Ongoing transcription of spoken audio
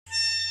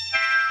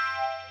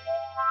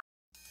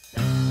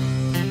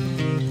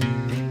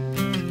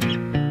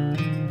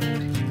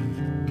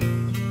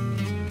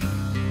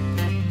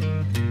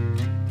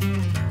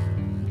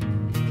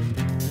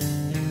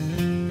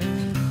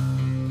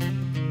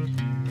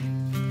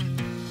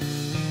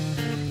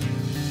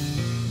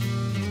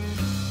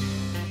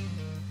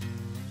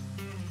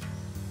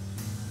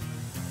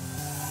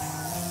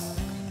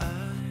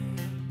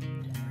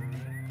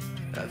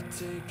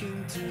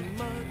taking too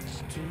much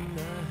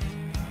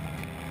tonight,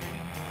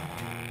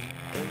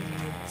 and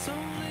it's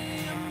only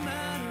a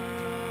matter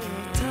of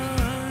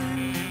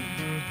time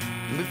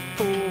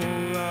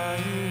before I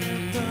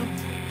end up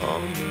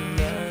on the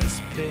last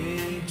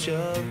page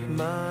of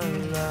my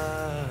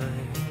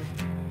life.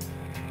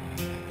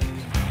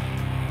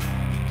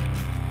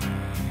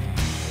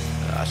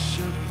 I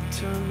should have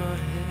turned my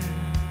head,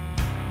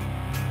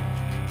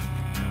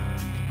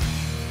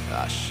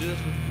 I should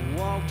have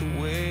walked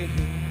away.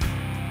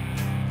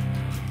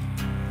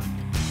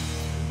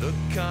 The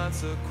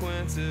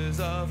consequences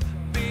of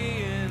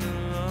being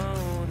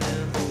alone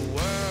in the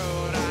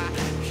world I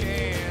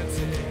can't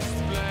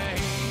explain.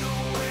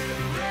 Nowhere to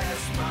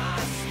rest my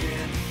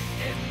skin,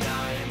 and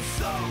I am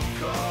so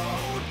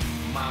cold.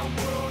 My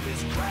world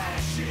is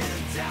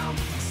crashing down.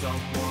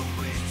 Someone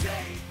please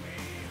take me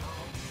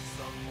home.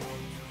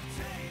 Someone to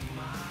take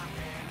my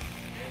hand,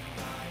 and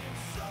I am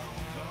so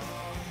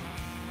cold.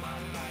 My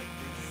life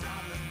is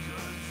out of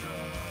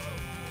control.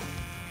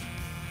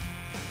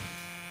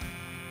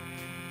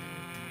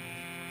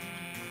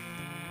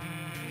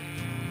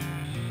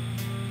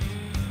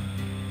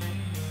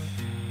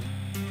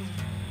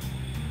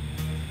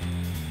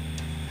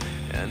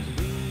 And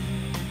we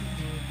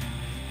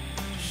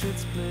should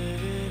split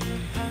it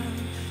in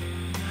half,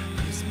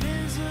 'cause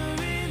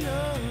misery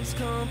loves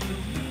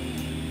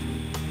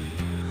company,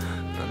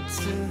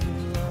 until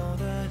all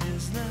that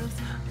is left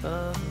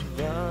of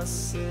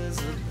us is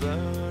a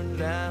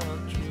burned out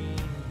dream.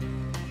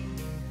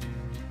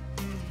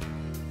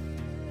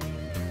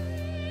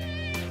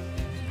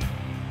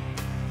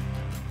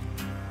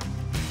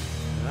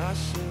 I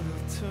should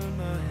have turned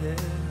my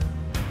head,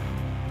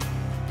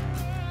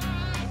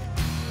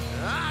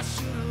 I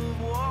should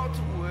have walked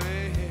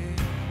away.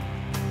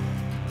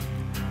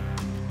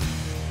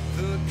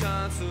 The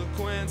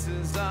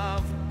consequences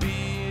of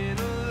being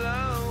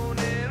alone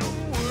in a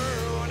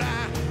world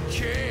I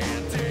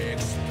can't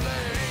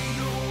explain.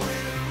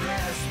 Nowhere to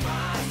rest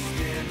my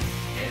skin,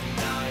 and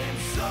I am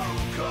so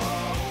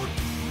cold.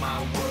 My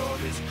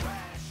world is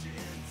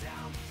crashing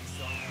down.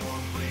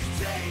 Someone please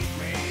take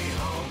me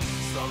home.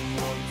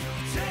 Someone to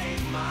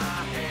take my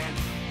hand,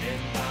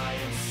 and I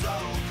am so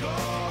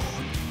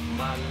cold.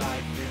 My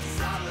life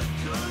is out of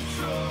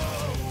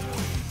control.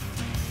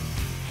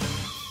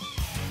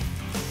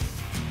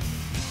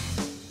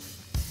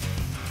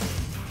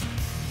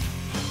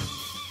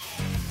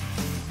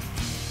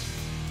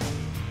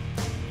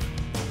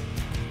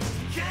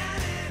 Can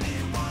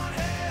anyone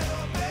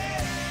help me?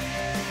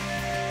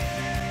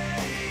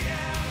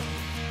 Yeah.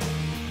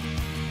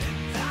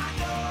 And I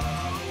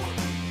know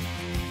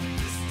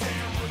this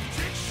damn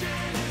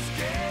addiction is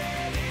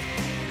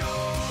getting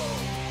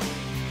old.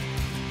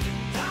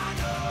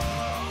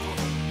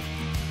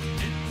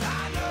 And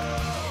I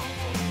know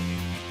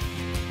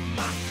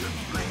my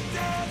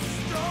conflicted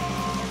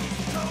stories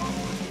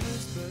told.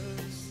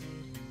 Whispers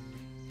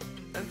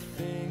and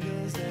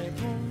fingers they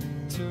point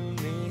to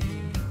me,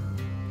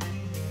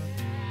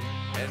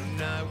 and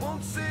I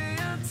won't see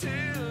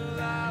until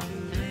I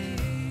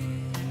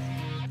believe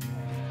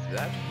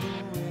that the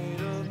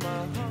weight of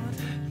my heart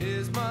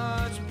is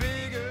much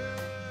bigger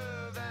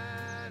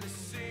than it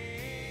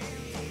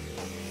seems.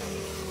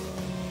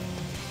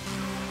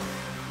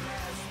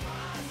 Rest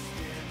my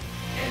skin,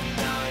 and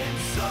I am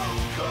so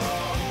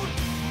cold.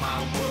 My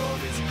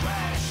world is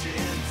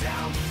crashing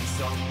down.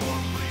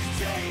 Someone please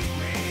take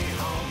me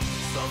home.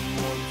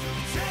 Someone to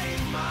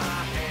take my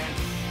hand,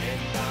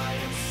 and I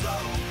am so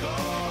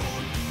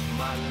cold.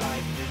 My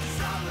life is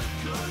out of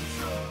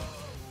control.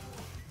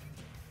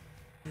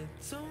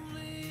 It's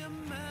only a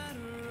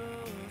matter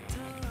of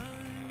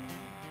time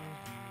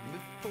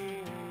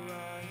before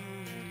I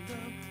end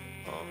up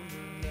on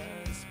the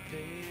last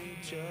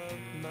page of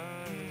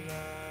my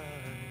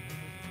life.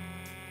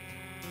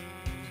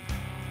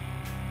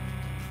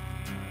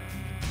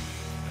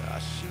 I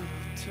should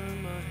have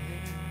turned my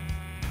head,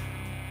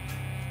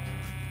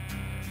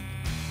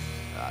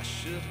 I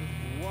should have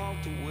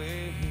walked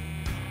away.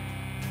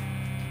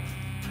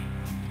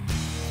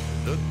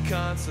 The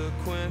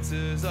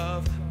consequences of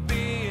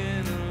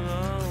being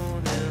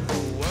alone in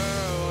the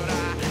world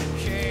I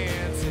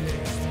can't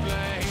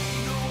explain.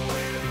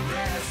 Nowhere to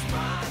rest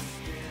my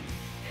skin,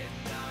 and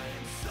I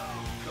am so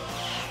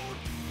cold.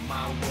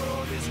 My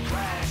world is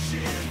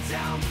crashing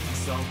down.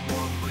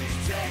 Someone please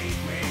take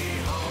me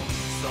home.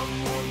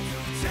 Someone to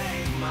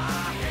take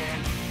my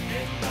hand,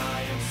 and I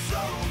am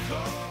so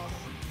cold.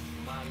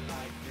 My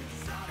life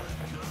is out of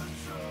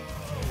control.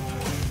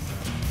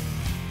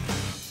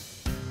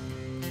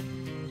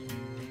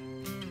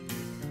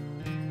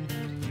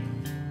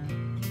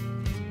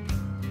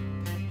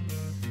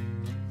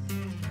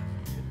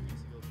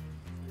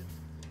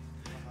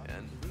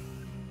 And we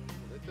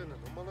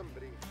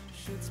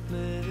should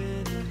split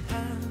it in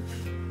half,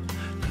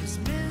 'cause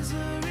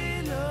misery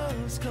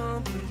loves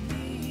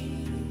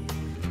company,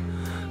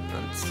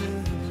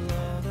 until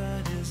all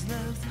that is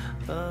left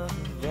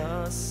of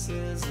us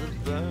is a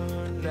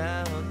burned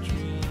out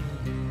dream.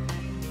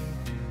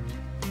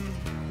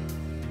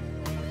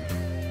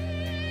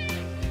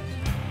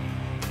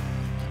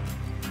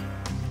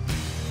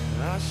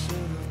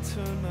 should have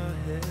turned my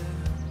head.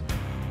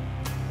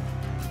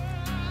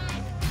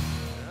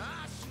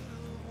 I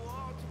should have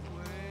walked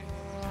away.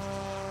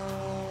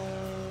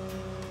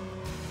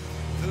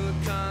 The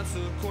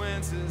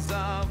consequences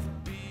of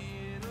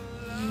being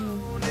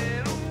alone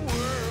in a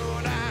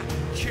world I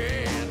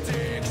can't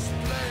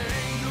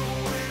explain.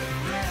 Nowhere to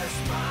rest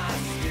my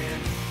skin,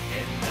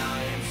 and I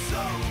am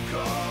so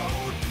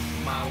cold.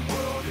 My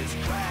world is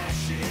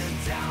crashing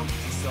down.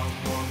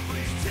 Someone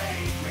please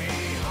take me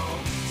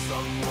home.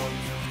 Someone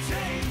to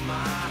take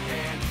my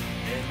hand,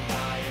 and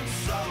I am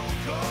so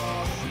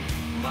cold.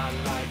 My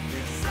life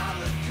is out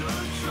of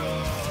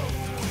control.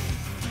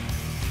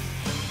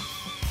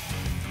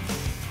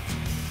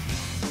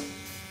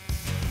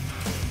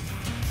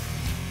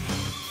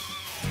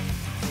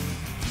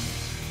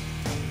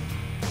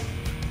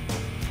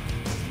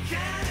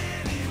 Can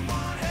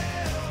anyone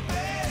help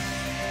me?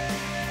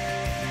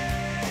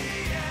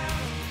 Yeah.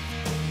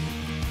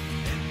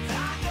 And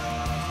I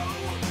know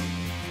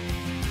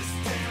this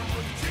damn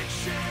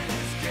addiction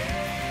is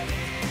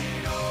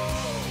getting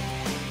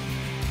old.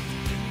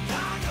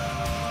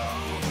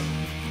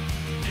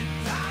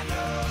 And I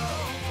know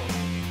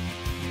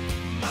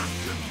my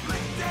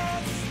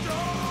conflicted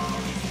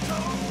stories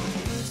told.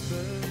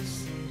 Whispers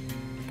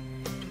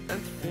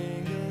and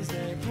fingers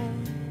they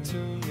point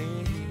to me,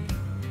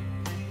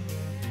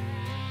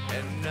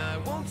 and I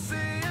won't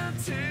say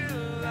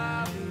until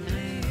I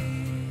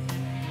believe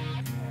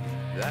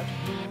that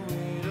the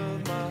weight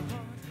of my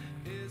heart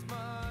is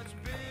much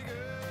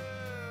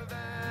bigger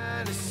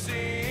than it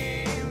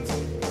seems.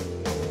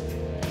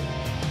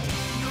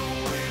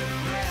 Nowhere to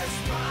rest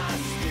my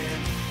skin,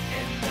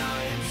 and I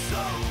am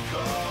so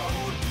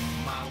cold.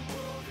 My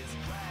world is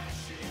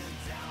crashing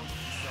down.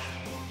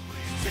 Someone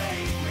please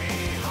take me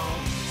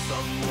home.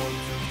 Someone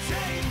to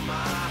take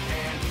my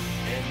hand,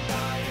 and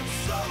I am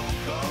so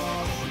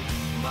cold.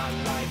 My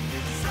life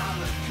is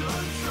out of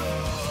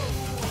control.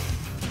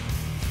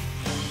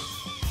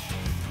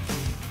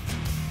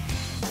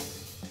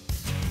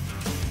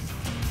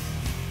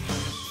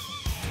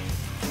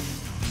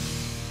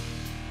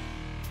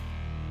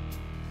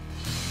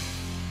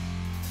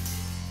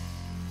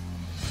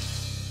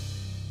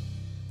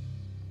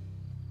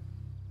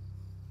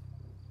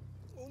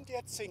 Und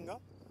jetzt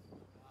singen.